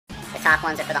top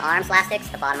ones are for the arms elastics,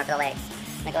 the bottom are for the legs.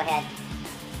 I'm going to go ahead,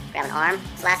 grab an arm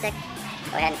elastic,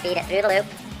 go ahead and feed it through the loop,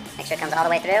 make sure it comes all the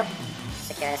way through,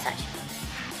 secure it as such.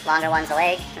 Longer one's the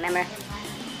leg, remember?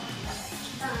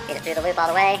 Feed it through the loop all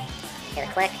the way, give it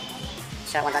a click,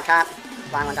 short one's on top,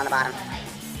 long one's on the bottom.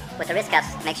 With the wrist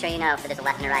cuffs, make sure you know that there's a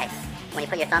left and a right. When you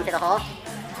put your thumb through the hole,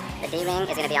 the D-ring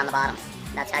is going to be on the bottom.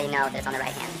 That's how you know that it's on the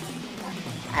right hand.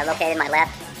 I located my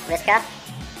left wrist cuff.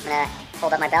 I'm going to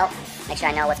hold up my belt, make sure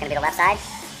I know what's going to be the left side.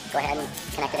 Go ahead and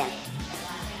connect it in.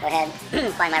 Go ahead,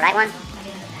 find my right one,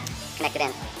 connect it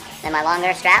in. Then my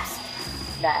longer straps,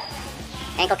 the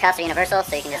ankle cuffs are universal,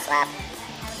 so you can just slap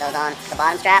those on the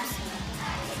bottom straps,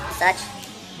 such.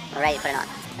 We're ready to put it on.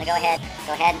 I'm going to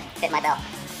go ahead and fit my belt.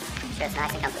 Make sure it's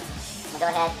nice and comfy. I'm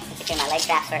going to go ahead and secure my leg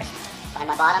straps first. Find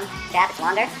my bottom strap, it's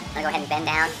longer. I'm going to go ahead and bend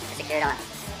down to secure it on.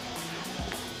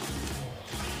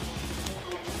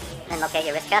 Then locate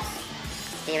your wrist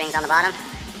cuffs. D-rings on the bottom.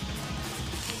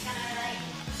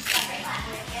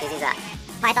 Easy as that.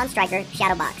 Python Striker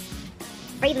Shadow Box.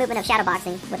 Free movement of shadow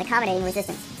boxing with accommodating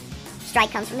resistance.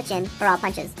 Strike comes from the chin for all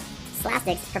punches.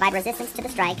 Slastics provide resistance to the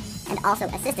strike and also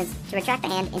assistance to retract the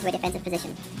hand into a defensive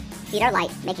position. Feet are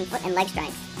light, making foot and leg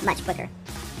strikes much quicker.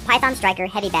 Python Striker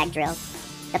Heavy Bag Drills.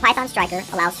 The Python Striker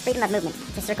allows freedom of movement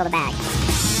to circle the bag.